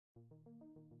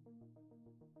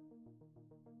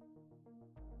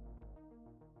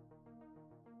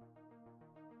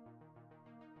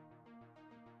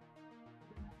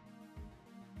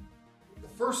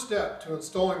The first step to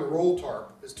installing the roll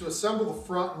tarp is to assemble the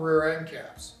front and rear end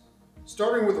caps.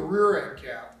 Starting with the rear end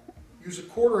cap, use a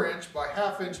 1/4 inch by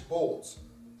 1/2 inch bolts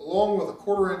along with a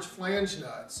 1/4 inch flange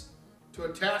nuts to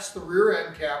attach the rear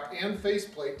end cap and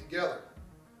faceplate together.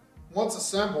 Once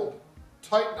assembled,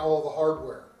 tighten all of the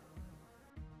hardware.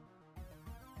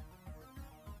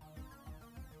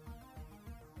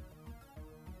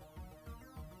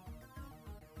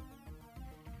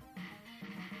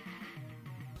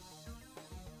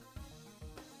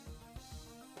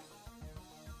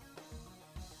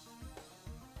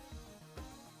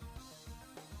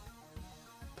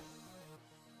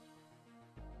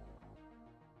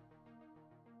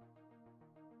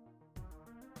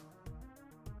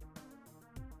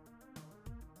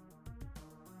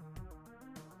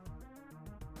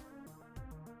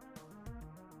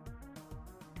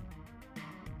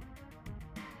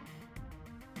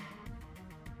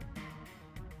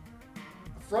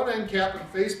 The front end cap and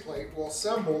faceplate will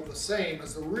assemble the same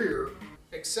as the rear,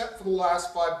 except for the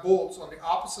last 5 bolts on the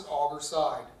opposite auger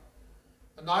side.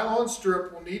 A nylon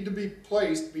strip will need to be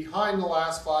placed behind the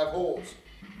last 5 holes.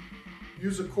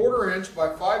 Use a 1/4 inch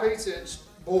by 5/8 inch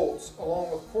bolts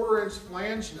along with 1/4 inch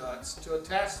flange nuts to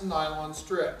attach the nylon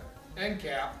strip, end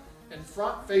cap, and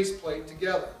front faceplate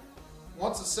together.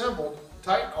 Once assembled,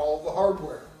 tighten all of the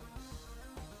hardware.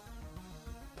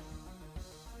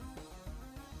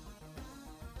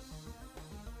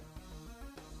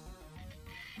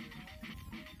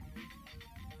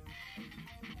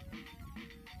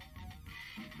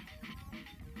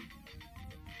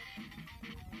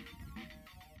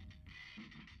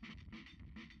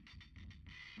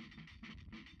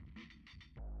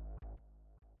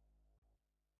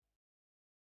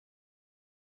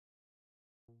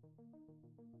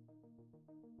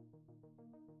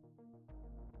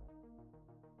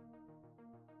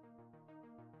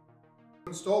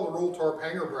 To install the roll tarp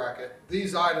hanger bracket,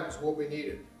 these items will be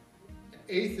needed: an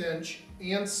 1/8 inch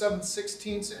and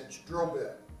 7/16 inch drill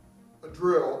bit, a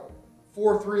drill,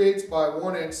 4 3/8 by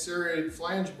 1 inch serrated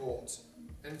flange bolts,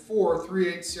 and 4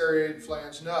 3/8 serrated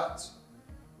flange nuts.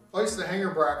 Place the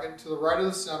hanger bracket to the right of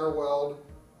the center weld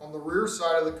on the rear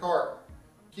side of the cart.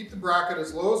 Keep the bracket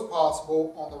as low as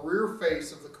possible on the rear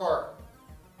face of the cart.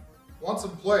 Once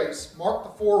in place, mark the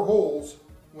 4 holes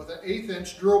with an 1/8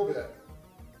 inch drill bit.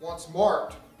 Once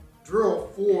marked, drill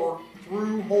 4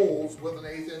 through holes with an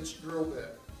 1/8 inch drill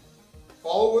bit.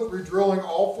 Follow with re-drilling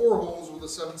all 4 holes with a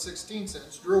 7/16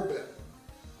 inch drill bit.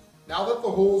 Now that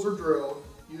the holes are drilled,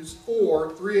 use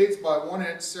 4 3/8 by 1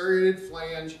 inch serrated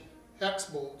flange hex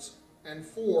bolts and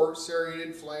 4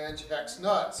 serrated flange hex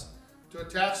nuts to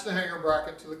attach the hanger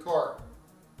bracket to the cart.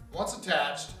 Once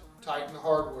attached, tighten the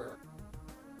hardware.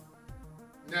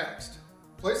 Next,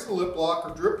 place the lip lock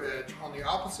or drip edge on the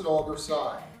opposite auger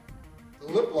side. The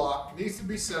lip lock needs to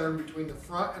be centered between the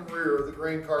front and rear of the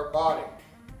grain cart body.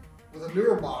 With a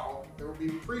newer model, there will be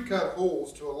pre-cut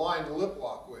holes to align the lip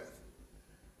lock with.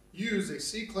 Use a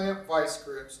C-clamp vice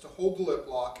grips to hold the lip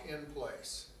lock in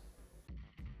place.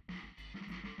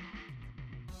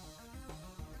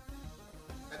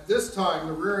 At this time,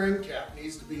 the rear end cap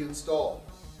needs to be installed.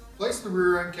 Place the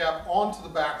rear end cap onto the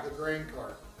back of the grain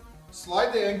cart.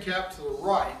 Slide the end cap to the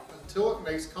right until it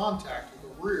makes contact with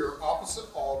the rear opposite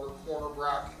auger corner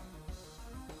bracket.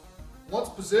 Once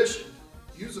positioned,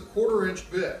 use a 1/4 inch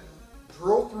bit.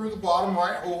 Drill through the bottom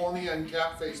right hole on the end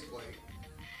cap faceplate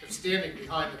if standing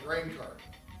behind the grain cart.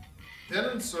 Then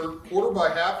insert 1/4 by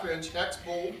 1/2 inch hex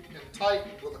bolt and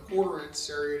tighten with a 1/4 inch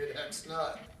serrated hex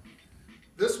nut.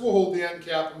 This will hold the end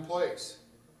cap in place.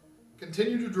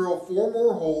 Continue to drill 4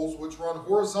 more holes which run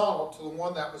horizontal to the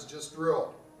one that was just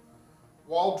drilled.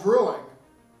 While drilling,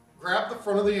 grab the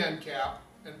front of the end cap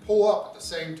and pull up at the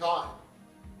same time.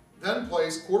 Then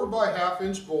place 1/4 by 1/2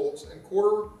 inch bolts and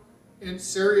 1/4 inch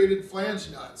serrated flange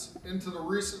nuts into the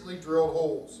recently drilled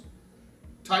holes.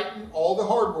 Tighten all the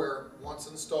hardware once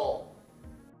installed.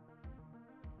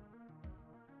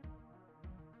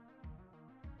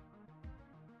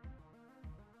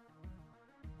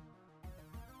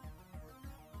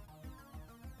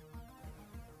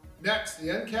 Next, the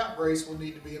end cap brace will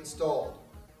need to be installed.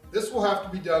 This will have to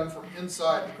be done from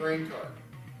inside the grain cart.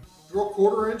 Drill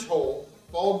 1/4 inch hole,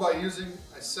 followed by using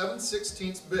a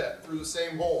 7/16 bit through the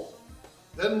same hole.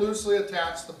 Then loosely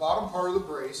attach the bottom part of the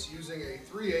brace using a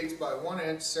 3/8 by 1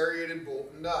 inch serrated bolt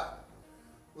and nut.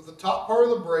 With the top part of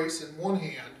the brace in one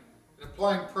hand and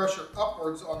applying pressure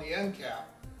upwards on the end cap,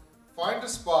 find a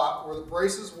spot where the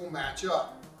braces will match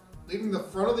up. leaving the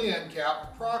front of the end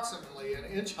cap approximately an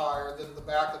inch higher than the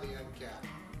back of the end cap.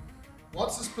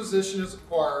 Once this position is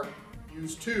acquired,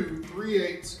 use two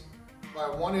 3/8 by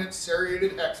 1 inch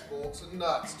serrated hex bolts and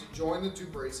nuts to join the two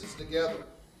braces together.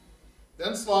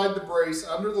 Then slide the brace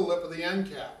under the lip of the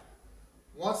end cap.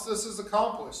 Once this is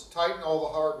accomplished, tighten all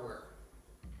the hardware.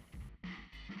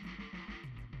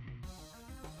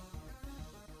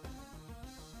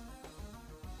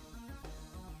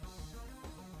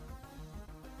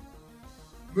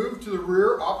 Move to the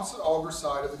rear opposite auger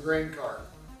side of the grain cart.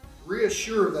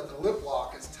 Reassure that the lip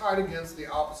lock is tight against the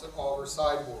opposite auger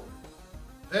sideboard.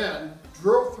 Then,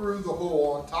 drill through the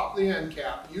hole on top of the end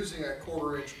cap using a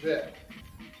 1/4 inch bit.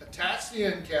 Attach the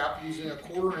end cap using a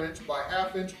 1/4 inch by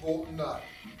 1/2 inch bolt and nut.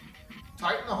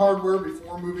 Tighten the hardware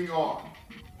before moving on.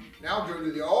 Now go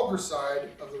to the auger side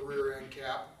of the rear end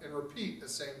cap and repeat the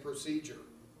same procedure.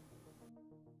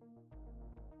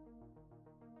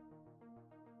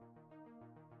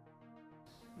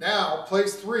 Now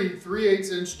place three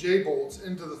 3/8 inch J-bolts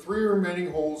into the 3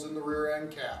 remaining holes in the rear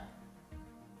end cap.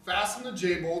 Fasten the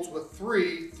J-bolts with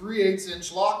 3 3/8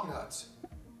 inch lock nuts.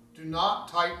 Do not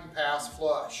tighten past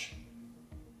flush.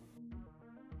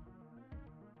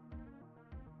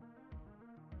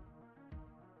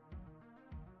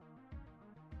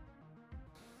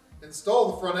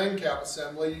 Install the front end cap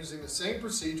assembly using the same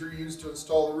procedure used to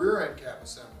install the rear end cap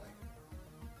assembly.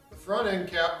 The front end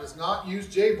cap does not use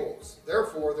J-bolts,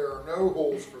 therefore there are no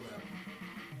holes for them.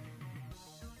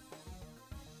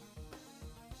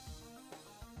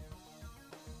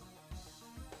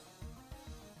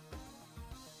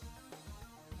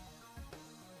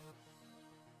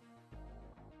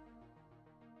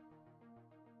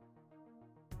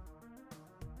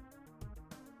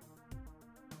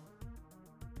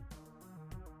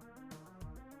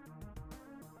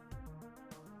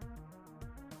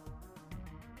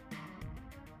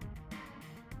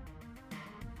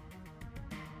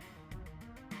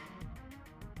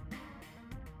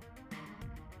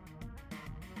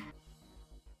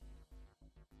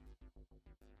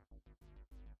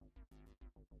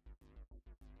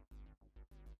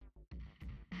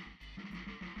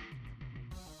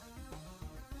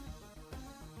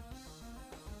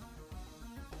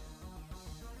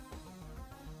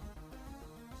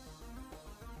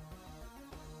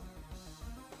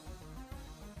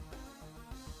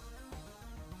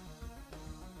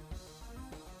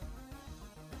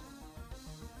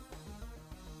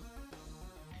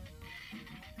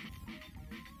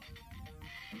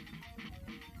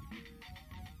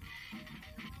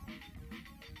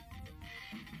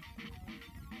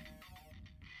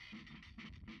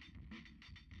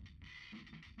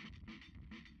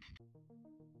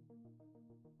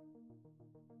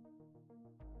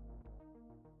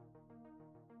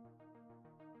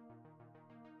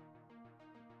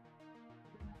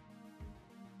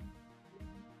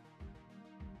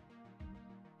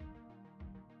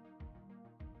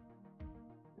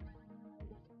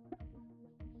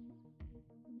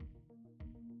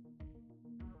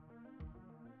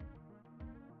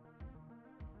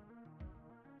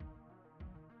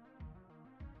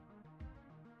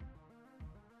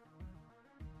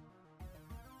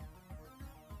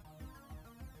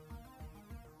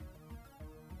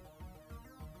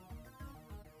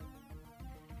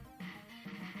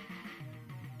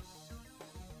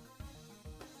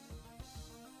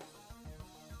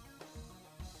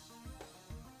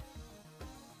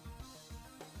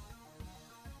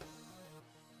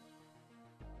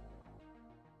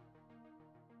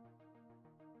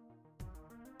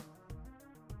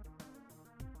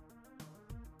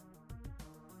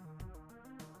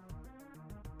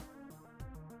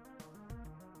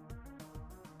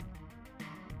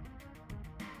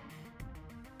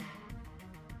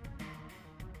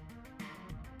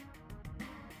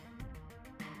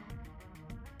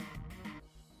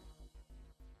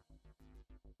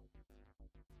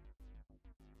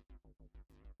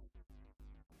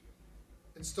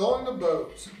 Installing the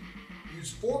bows.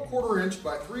 Use 4/4 inch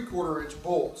by 3/4 inch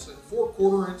bolts and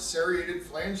 4/4 inch serrated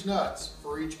flange nuts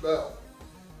for each bow.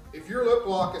 If your lip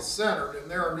lock is centered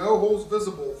and there are no holes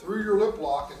visible through your lip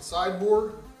lock and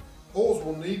sideboard, holes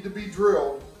will need to be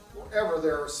drilled wherever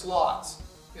there are slots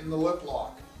in the lip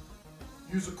lock.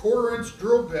 Use a 1/4 inch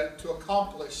drill bit to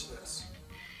accomplish this.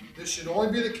 This should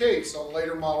only be the case on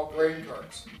later model grain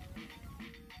carts.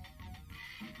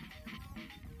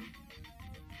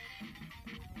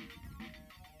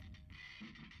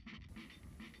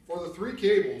 For the 3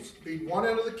 cables, feed one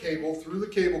end of the cable through the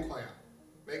cable clamp.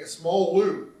 Make a small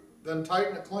loop, then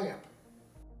tighten the clamp.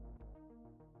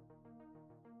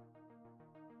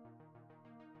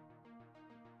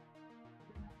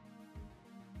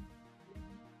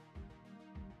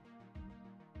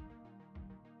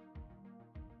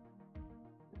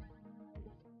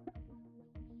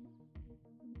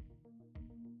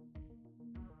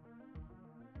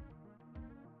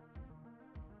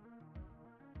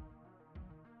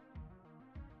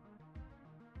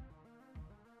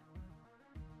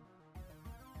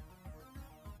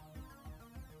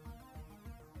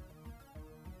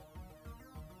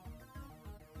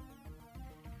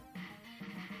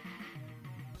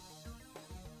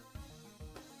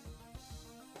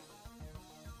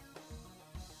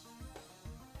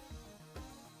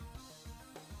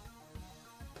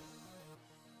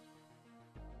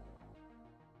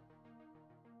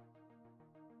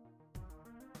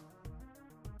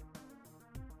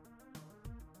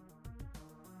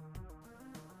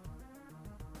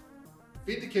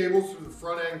 Feed the cables through the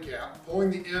front end cap,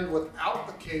 pulling the end without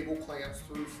the cable clamps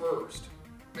through first.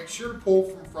 Make sure to pull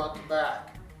from front to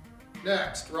back.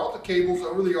 Next, route the cables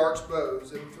over the arch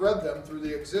bows and thread them through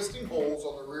the existing holes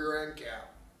on the rear end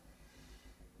cap.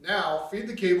 Now, feed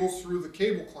the cables through the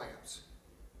cable clamps.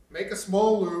 Make a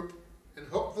small loop and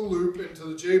hook the loop into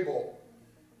the J-bolt,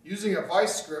 using a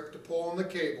vice grip to pull in the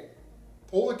cable.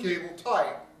 Pull the cable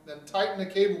tight, then tighten the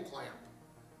cable clamp.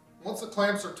 Once the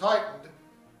clamps are tightened,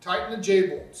 tighten the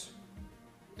J-bolts.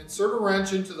 Insert a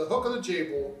wrench into the hook of the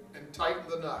J-bolt and tighten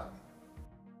the nut.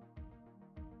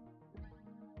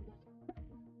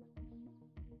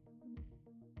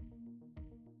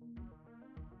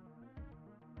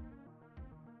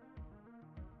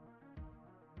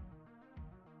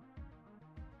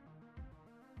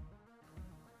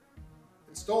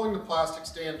 Installing the plastic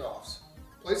standoffs.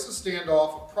 Place the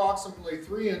standoff approximately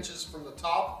 3 inches from the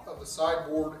top of the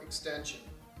sideboard extension.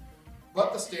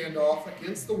 Butt the standoff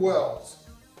against the wells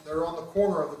that are on the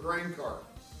corner of the grain cart.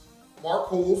 Mark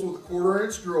holes with a 1/4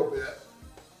 inch drill bit,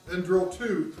 then drill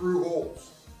 2 through holes.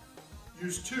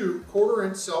 Use 2 1/4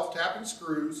 inch self-tapping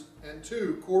screws and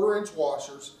 2 1/4 inch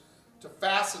washers to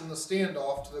fasten the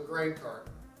standoff to the grain cart.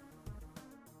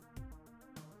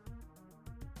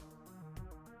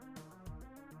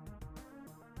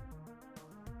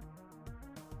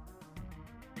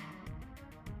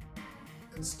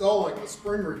 Installing the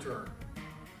spring return.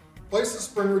 Place the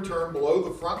spring return below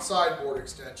the front sideboard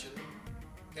extension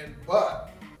and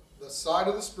butt the side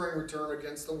of the spring return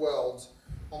against the welds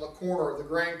on the corner of the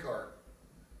grain cart.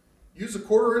 Use a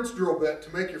 1/4 inch drill bit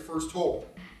to make your first hole.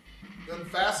 Then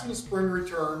fasten the spring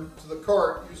return to the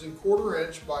cart using 1/4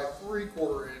 inch by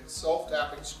 3/4 inch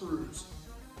self-tapping screws.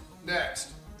 Next,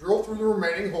 drill through the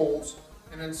remaining holes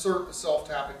and insert the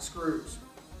self-tapping screws.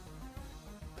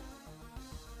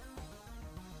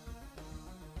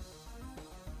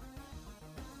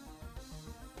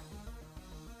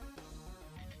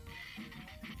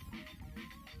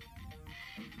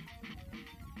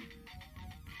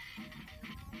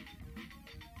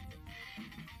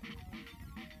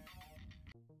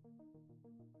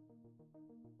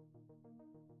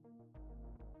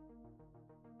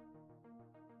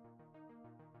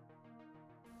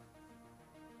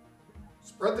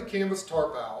 Spread the canvas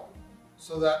tarp out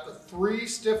so that the 3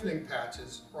 stiffening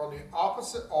patches are on the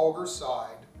opposite auger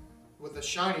side with the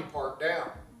shiny part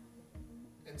down.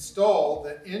 Install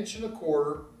the 1¼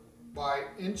 inch by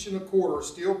 1¼ inch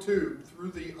steel tube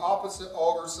through the opposite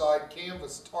auger side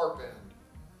canvas tarp end.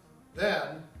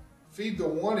 Then feed the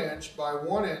 1 inch by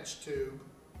 1 inch tube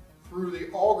through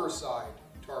the auger side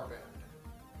tarp end.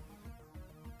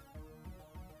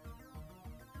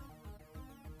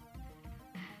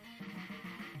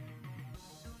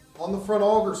 On the front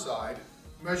auger side,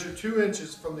 measure 2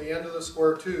 inches from the end of the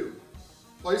square tube.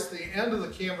 Place the end of the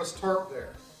canvas tarp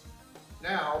there.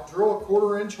 Now drill a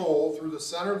 1/4 inch hole through the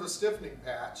center of the stiffening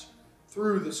patch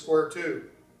through the square tube.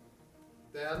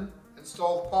 Then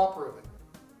install the pop rivet.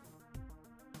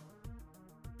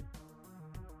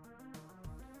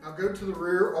 Now go to the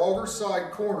rear auger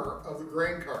side corner of the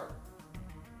grain cart.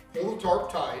 Pull the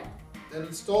tarp tight, then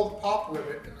install the pop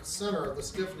rivet in the center of the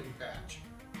stiffening patch.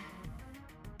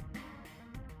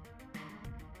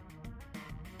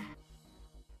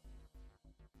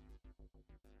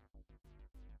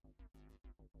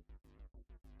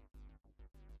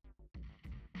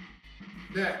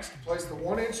 Next, place the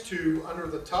 1 inch tube under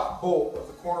the top bolt of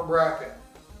the corner bracket.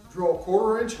 Drill a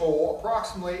 1/4 inch hole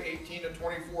approximately 18 to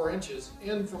 24 inches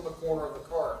in from the corner of the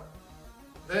cart.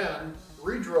 Then,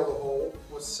 re-drill the hole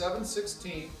with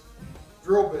 7/16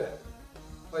 drill bit.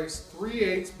 Place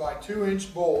 3/8 by 2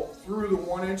 inch bolt through the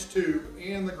 1 inch tube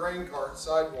and the grain cart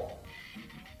sidewall.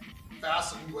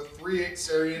 Fasten with 3/8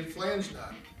 Syrian flange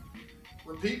nut.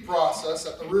 Repeat process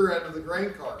at the rear end of the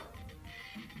grain cart.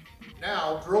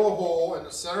 Now drill a hole in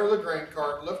the center of the grain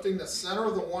cart, lifting the center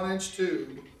of the 1 inch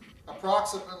tube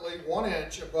approximately 1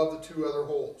 inch above the 2 other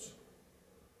holes.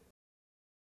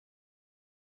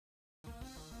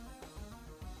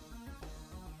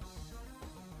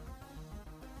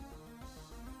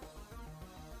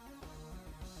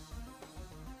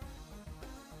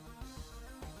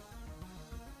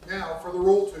 Now for the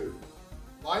roll tube.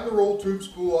 Line the roll tube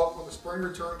spool up with a spring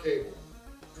return cable.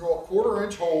 Drill a 1/4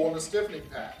 inch hole in the stiffening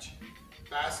patch.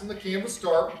 Fasten the canvas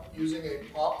tarp using a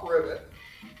pop rivet.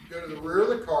 Go to the rear of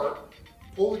the cart,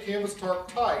 pull the canvas tarp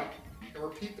tight, and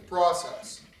repeat the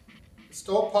process.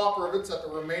 Install pop rivets at the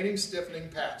remaining stiffening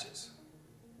patches.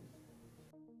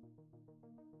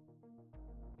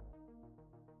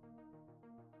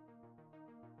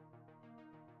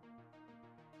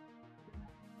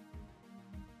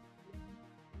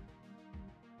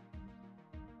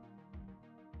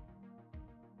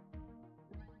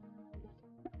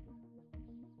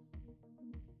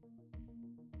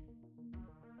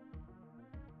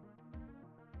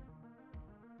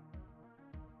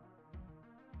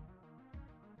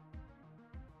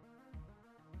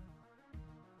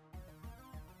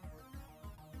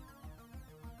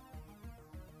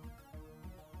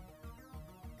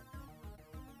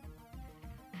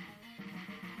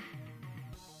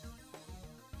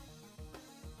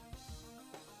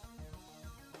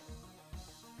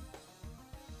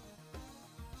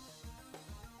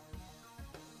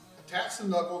 Attach the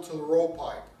knuckle to the roll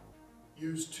pipe.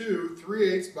 Use two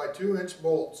 3/8 by 2 inch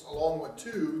bolts along with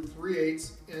two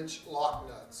 3/8 inch lock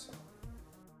nuts.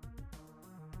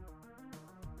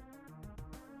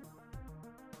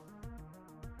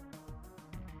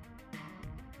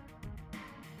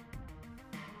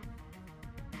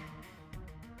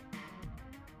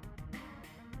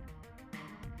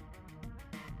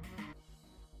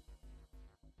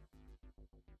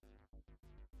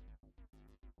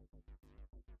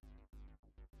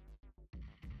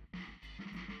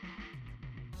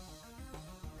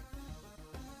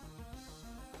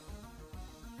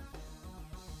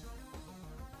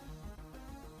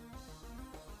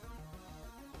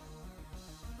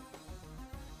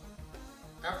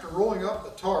 After rolling up the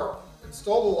tarp,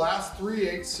 install the last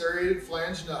 3/8 serrated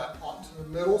flange nut onto the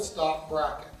middle stop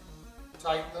bracket.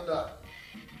 Tighten the nut.